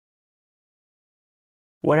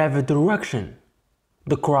Whatever direction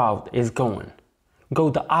the crowd is going, go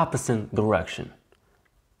the opposite direction.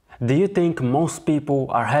 Do you think most people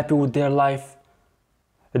are happy with their life?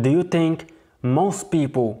 Do you think most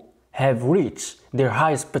people have reached their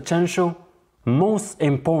highest potential? Most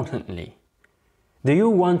importantly, do you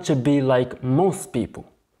want to be like most people?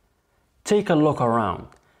 Take a look around.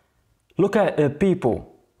 Look at the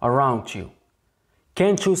people around you.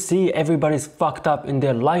 Can't you see everybody's fucked up in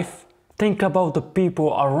their life? Think about the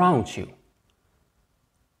people around you.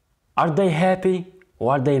 Are they happy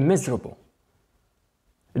or are they miserable?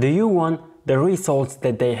 Do you want the results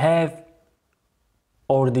that they have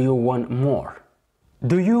or do you want more?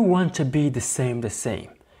 Do you want to be the same?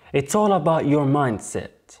 It's all about your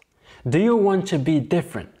mindset. Do you want to be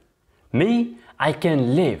different? Me, I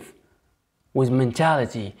can live with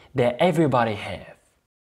mentality that everybody has.